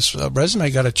off this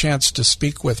resume, got a chance to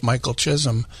speak with Michael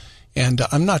Chisholm, and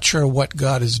I'm not sure what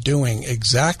God is doing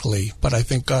exactly, but I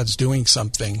think God's doing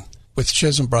something with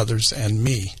Chisholm Brothers and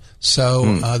me.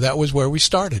 So that was where we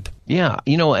started. Yeah,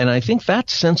 you know, and I think that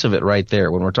sense of it right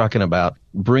there, when we're talking about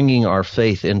bringing our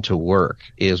faith into work,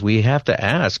 is we have to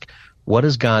ask, what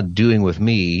is God doing with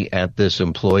me at this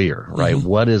employer, right? Mm-hmm.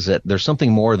 What is it? There's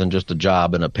something more than just a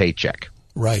job and a paycheck.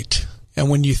 Right. And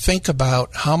when you think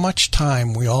about how much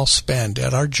time we all spend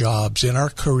at our jobs, in our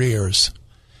careers,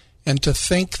 and to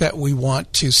think that we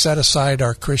want to set aside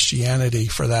our Christianity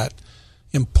for that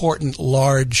important,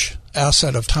 large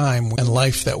asset of time and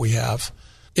life that we have,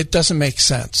 it doesn't make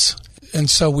sense. And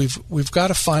so we've got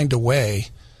to find a way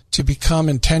to become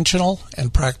intentional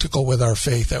and practical with our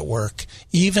faith at work,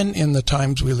 even in the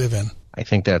times we live in. I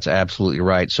think that's absolutely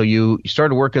right. So you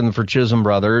started working for Chisholm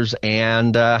Brothers,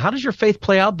 and how does your faith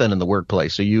play out then in the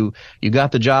workplace? So you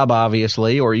got the job,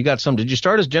 obviously, or you got some. Did you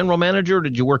start as general manager, or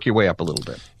did you work your way up a little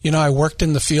bit? You know, I worked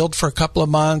in the field for a couple of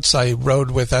months. I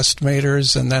rode with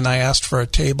estimators, and then I asked for a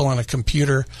table and a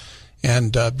computer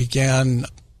and began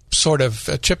sort of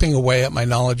chipping away at my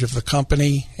knowledge of the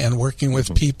company and working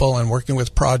with people and working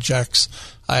with projects.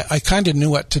 I kind of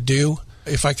knew what to do.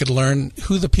 If I could learn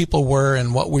who the people were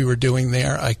and what we were doing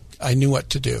there, I knew what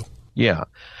to do. Yeah.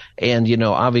 And, you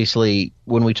know, obviously,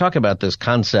 when we talk about this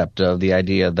concept of the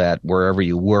idea that wherever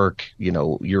you work, you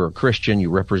know, you're a Christian, you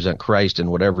represent Christ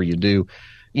in whatever you do,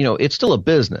 you know, it's still a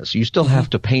business. You still have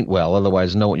to paint well.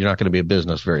 Otherwise, no, you're not going to be a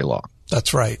business very long.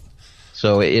 That's right.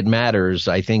 So it matters.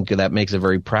 I think that makes it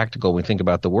very practical when we think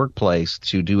about the workplace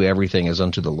to do everything as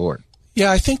unto the Lord.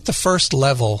 Yeah, I think the first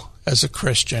level as a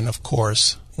Christian, of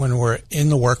course, when we're in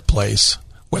the workplace,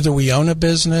 whether we own a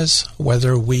business,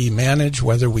 whether we manage,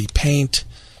 whether we paint,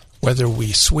 whether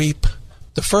we sweep,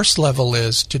 the first level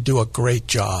is to do a great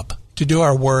job, to do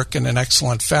our work in an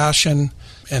excellent fashion,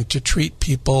 and to treat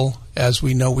people as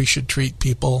we know we should treat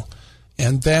people.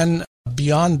 And then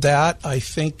beyond that, I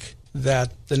think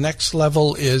that the next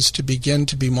level is to begin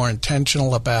to be more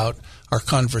intentional about our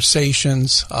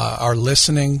conversations, our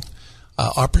listening,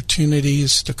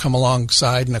 opportunities to come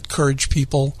alongside and encourage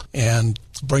people and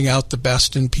bring out the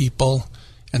best in people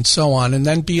and so on. And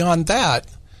then beyond that,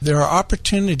 there are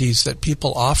opportunities that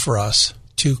people offer us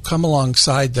to come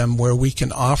alongside them where we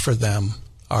can offer them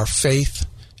our faith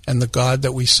and the God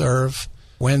that we serve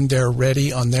when they're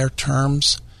ready on their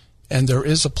terms. And there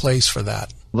is a place for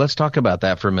that. Let's talk about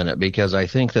that for a minute, because I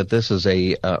think that this is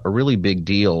a really big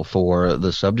deal for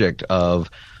the subject of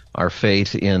our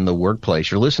faith in the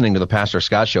workplace. You're listening to the Pastor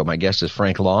Scott Show. My guest is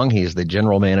Frank Long. He's the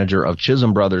general manager of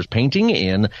Chisholm Brothers Painting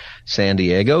in San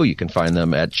Diego. You can find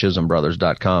them at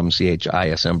chisholmbrothers.com,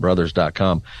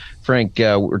 CHISM-brothers.com. Frank,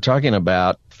 we're talking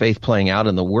about faith playing out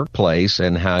in the workplace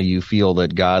and how you feel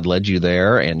that God led you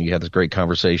there, and you had this great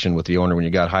conversation with the owner when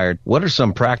you got hired. What are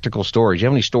some practical stories? Do you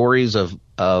have any stories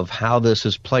of how this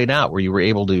has played out, where you were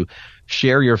able to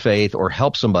share your faith or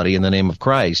help somebody in the name of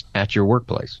Christ at your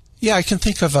workplace? Yeah, I can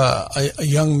think of a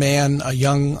young man,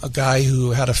 a guy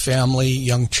who had a family,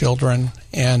 young children,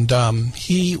 and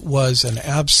he was an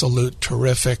absolute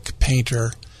terrific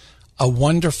painter, a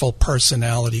wonderful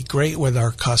personality, great with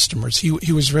our customers.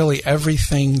 He was really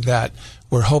everything that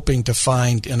we're hoping to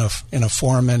find in a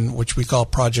foreman, which we call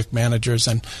project managers.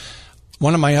 And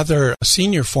one of my other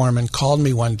senior foremen called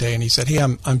me one day and he said, "Hey,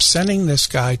 I'm sending this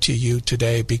guy to you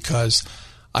today because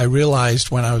I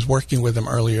realized when I was working with him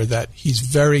earlier that he's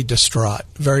very distraught,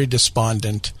 very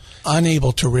despondent,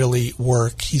 unable to really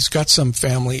work. He's got some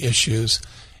family issues."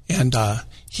 And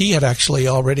he had actually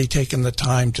already taken the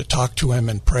time to talk to him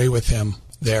and pray with him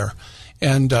there.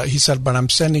 And he said, "But I'm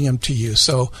sending him to you."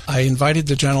 So I invited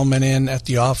the gentleman in at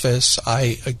the office.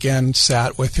 I, again,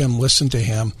 sat with him, listened to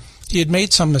him. He had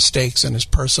made some mistakes in his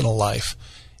personal life.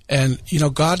 And,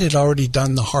 God had already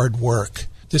done the hard work.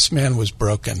 This man was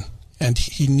broken. and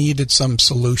he needed some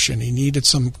solution. He needed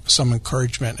some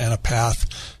encouragement and a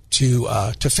path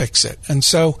to fix it. And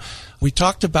so we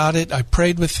talked about it. I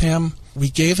prayed with him. We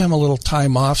gave him a little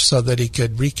time off so that he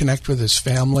could reconnect with his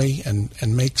family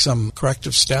and make some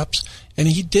corrective steps. And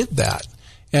he did that.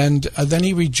 And then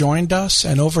he rejoined us,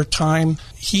 and over time,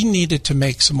 he needed to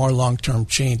make some more long-term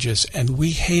changes, and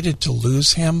we hated to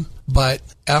lose him. But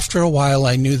after a while,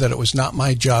 I knew that it was not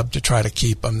my job to try to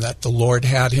keep him, that the Lord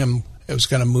had him. It was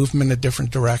going to move him in a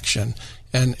different direction.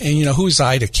 And who's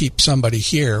I to keep somebody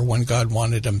here when God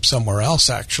wanted him somewhere else,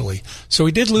 actually? So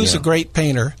we did lose a great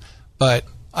painter, but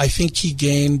I think he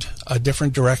gained a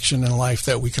different direction in life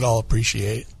that we could all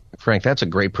appreciate. Frank, that's a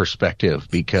great perspective,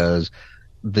 because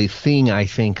the thing I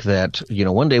think that,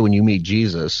 one day when you meet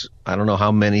Jesus, I don't know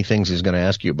how many things he's going to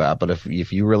ask you about, but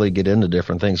if you really get into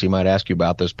different things, he might ask you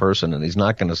about this person, and he's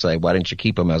not going to say, why didn't you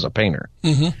keep him as a painter?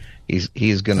 Mm-hmm.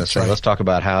 He's going to say, let's talk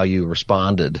about how you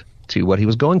responded to what he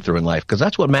was going through in life, because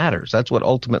that's what matters. That's what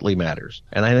ultimately matters.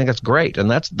 And I think that's great. And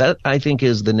that I think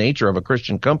is the nature of a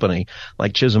Christian company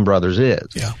like Chisholm Brothers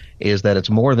is that it's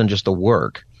more than just a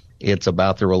work. It's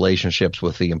about the relationships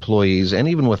with the employees and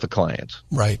even with the clients.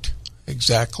 Right.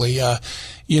 Exactly.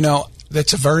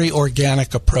 That's a very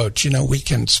organic approach. We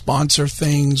can sponsor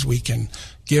things, we can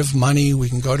give money, we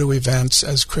can go to events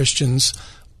as Christians,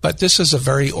 but this is a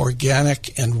very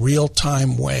organic and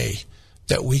real-time way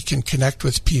that we can connect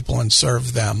with people and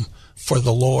serve them for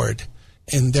the Lord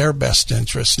in their best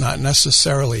interest, not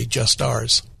necessarily just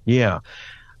ours. Yeah.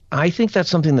 I think that's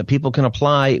something that people can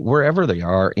apply wherever they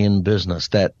are in business.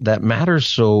 That matters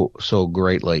so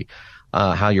greatly.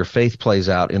 How your faith plays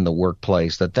out in the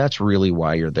workplace, that's really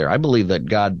why you're there. I believe that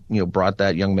God, brought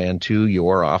that young man to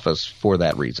your office for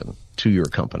that reason, to your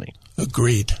company.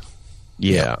 Agreed.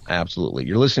 Yeah, absolutely.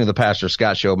 You're listening to the Pastor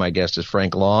Scott Show. My guest is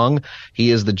Frank Long. He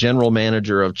is the general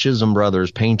manager of Chisholm Brothers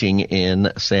Painting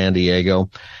in San Diego.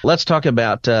 Let's talk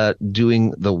about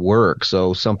doing the work.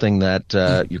 So something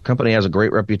that your company has a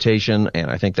great reputation, and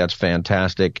I think that's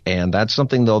fantastic. And that's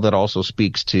something, though, that also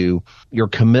speaks to your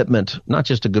commitment, not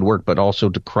just to good work, but also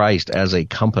to Christ as a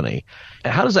company.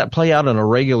 How does that play out on a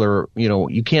regular,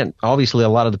 you can't, obviously a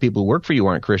lot of the people who work for you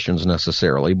aren't Christians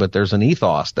necessarily, but there's an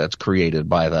ethos that's created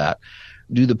by that.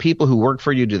 Do the people who work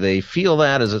for you, do they feel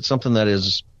that? Is it something that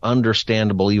is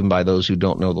understandable even by those who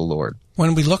don't know the Lord?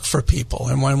 When we look for people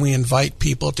and when we invite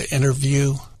people to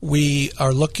interview, we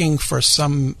are looking for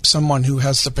someone who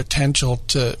has the potential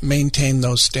to maintain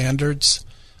those standards,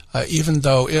 even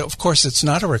though, of course, it's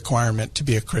not a requirement to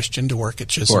be a Christian to work at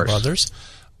Chisholm Brothers.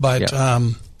 But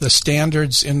the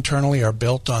standards internally are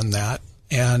built on that.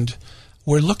 And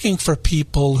we're looking for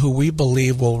people who we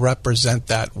believe will represent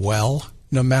that well,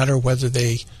 no matter whether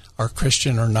they are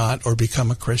Christian or not, or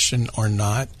become a Christian or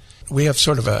not. We have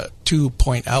sort of a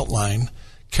 2-point outline,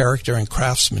 character and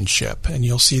craftsmanship, and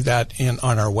you'll see that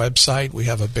on our website. We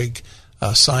have a big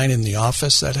sign in the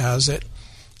office that has it.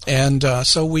 And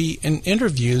so in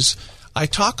interviews, I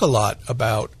talk a lot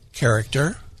about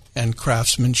character and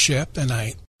craftsmanship, and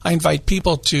I invite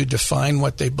people to define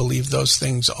what they believe those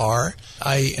things are.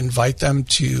 I invite them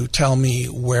to tell me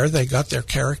where they got their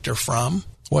character from,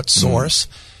 what source.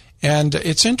 And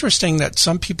it's interesting that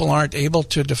some people aren't able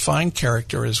to define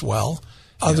character as well.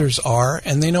 Others are,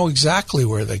 and they know exactly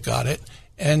where they got it.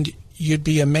 And you'd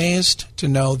be amazed to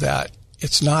know that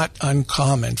it's not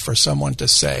uncommon for someone to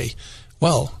say,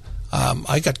 well,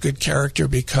 I got good character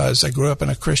because I grew up in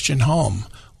a Christian home,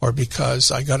 or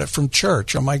because I got it from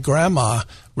church, or my grandma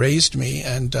raised me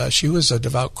and she was a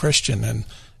devout Christian,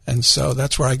 and so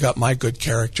that's where I got my good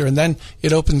character. And then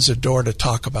it opens the door to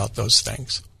talk about those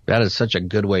things. That is such a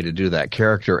good way to do that,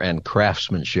 character and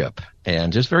craftsmanship,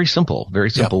 and just very simple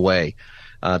way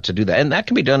to do that. And that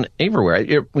can be done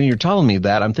everywhere. When you're telling me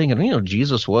that, I'm thinking,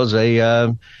 Jesus was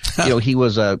he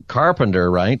was a carpenter,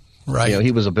 right? Right.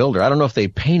 He was a builder. I don't know if they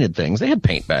painted things. They had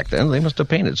paint back then. They must have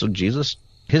painted. So Jesus,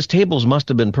 his tables must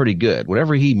have been pretty good,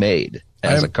 whatever he made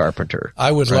as a carpenter.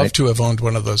 I would love to have owned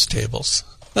one of those tables.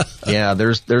 Yeah,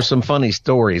 there's some funny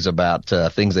stories about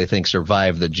things they think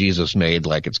survived that Jesus made,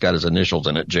 like it's got his initials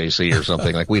in it, JC or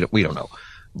something. Like we don't know.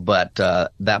 But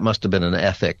that must have been an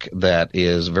ethic that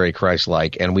is very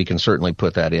Christ-like, and we can certainly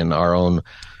put that in our own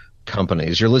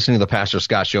companies. You're listening to the Pastor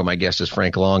Scott Show. My guest is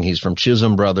Frank Long. He's from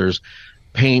Chisholm Brothers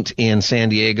Paint in San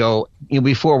Diego.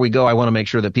 Before we go, I want to make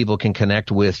sure that people can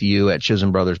connect with you at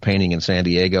Chisholm Brothers Painting in San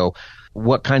Diego.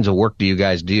 What kinds of work do you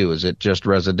guys do? Is it just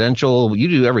residential? You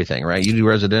do everything, right? You do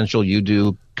residential, you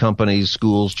do companies,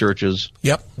 schools, churches?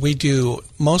 Yep. We do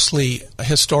mostly,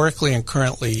 historically and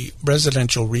currently,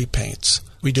 residential repaints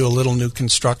We do a little new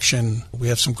construction. We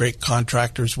have some great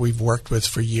contractors we've worked with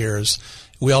for years.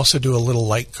 We also do a little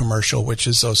light commercial, which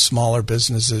is those smaller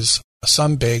businesses,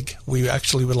 some big. We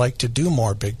actually would like to do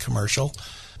more big commercial.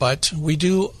 But we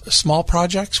do small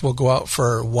projects. We'll go out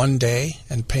for one day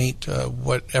and paint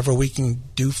whatever we can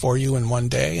do for you in one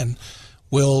day. And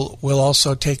we'll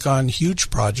also take on huge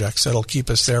projects that'll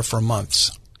keep us there for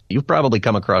months. You've probably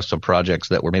come across some projects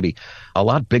that were maybe a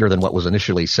lot bigger than what was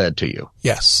initially said to you.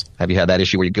 Yes. Have you had that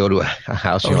issue where you go to a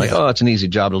house and you're like, oh, it's an easy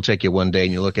job. It'll take you one day.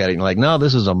 And you look at it and you're like, no,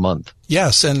 this is a month.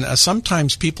 Yes. And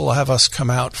sometimes people have us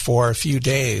come out for a few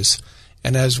days.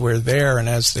 And as we're there and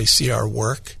as they see our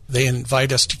work, they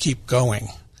invite us to keep going.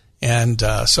 And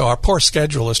so our poor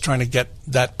schedule is trying to get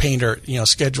that painter,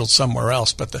 scheduled somewhere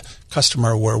else. But the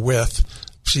customer we're with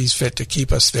sees fit to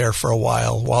keep us there for a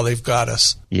while they've got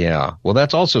us. Yeah. Well,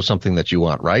 that's also something that you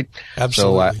want, right?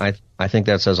 Absolutely. So I think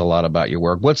that says a lot about your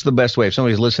work. What's the best way if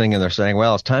somebody's listening and they're saying,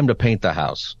 well, it's time to paint the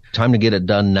house, time to get it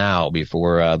done now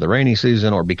before the rainy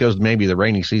season, or because maybe the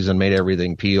rainy season made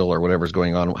everything peel or whatever's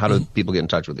going on? How do people get in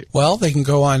touch with you? Well, they can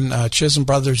go on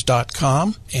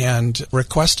chisholmbrothers.com and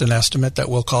request an estimate that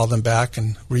we'll call them back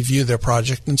and review their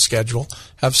project and schedule,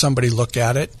 have somebody look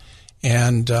at it,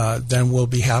 and then we'll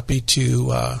be happy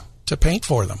to paint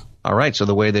for them. All right. So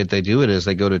the way that they do it is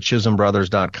they go to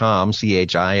chisholmbrothers.com,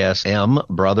 CHISM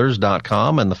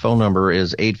brothers.com, and the phone number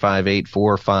is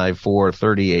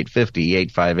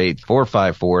 858-454-3850,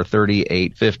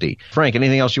 858-454-3850. Frank,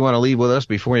 anything else you want to leave with us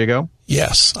before you go?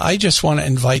 Yes. I just want to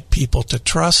invite people to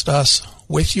trust us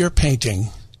with your painting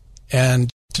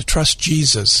and to trust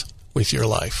Jesus with your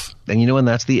life. And and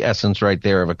that's the essence right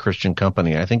there of a Christian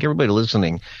company. I think everybody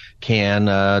listening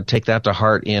can take that to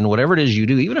heart in whatever it is you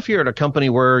do. Even if you're at a company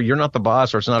where you're not the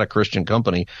boss or it's not a Christian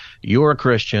company, you're a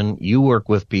Christian, you work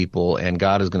with people, and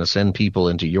God is going to send people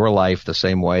into your life the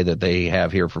same way that they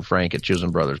have here for Frank at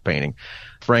Chisholm Brothers Painting.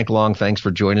 Frank Long, thanks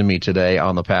for joining me today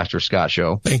on the Pastor Scott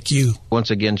Show. Thank you.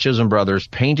 Once again, Chisholm Brothers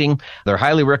Painting. They're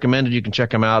highly recommended. You can check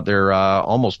them out. They're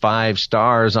almost 5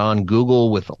 stars on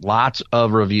Google with lots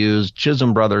of reviews.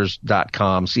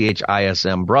 chisholmbrothers.com,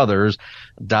 CHISM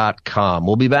brothers.com.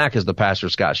 We'll be back as the Pastor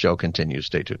Scott Show continues.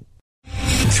 Stay tuned.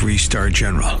 3-star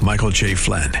General Michael J.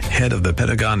 Flynn, head of the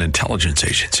Pentagon Intelligence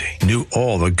Agency, knew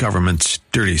all the government's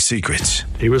dirty secrets.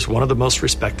 He was one of the most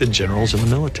respected generals in the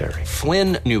military.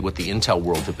 Flynn knew what the intel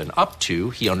world had been up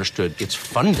to. He understood its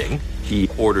funding. He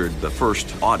ordered the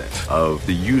first audit of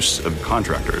the use of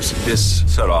contractors. This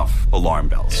set off alarm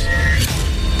bells.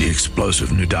 The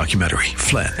explosive new documentary,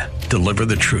 Flynn, Deliver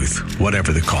the Truth,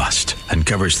 Whatever the Cost,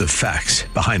 uncovers the facts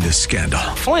behind this scandal.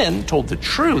 Flynn told the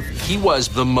truth. He was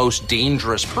the most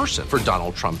dangerous person for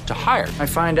Donald Trump to hire. I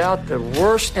find out the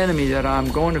worst enemy that I'm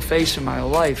going to face in my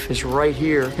life is right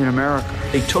here in America.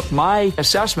 They took my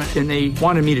assessment and they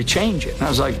wanted me to change it. And I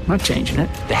was like, I'm not changing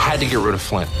it. They had to get rid of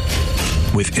Flynn.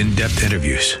 With in-depth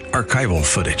interviews, archival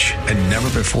footage, and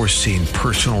never-before-seen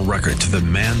personal records of the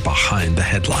man behind the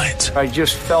headlines. I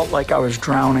just felt like I was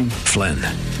drowning. Flynn,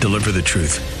 Deliver the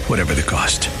Truth, Whatever the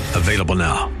Cost. Available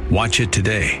now. Watch it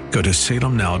today. Go to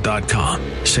salemnow.com.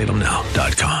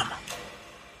 salemnow.com.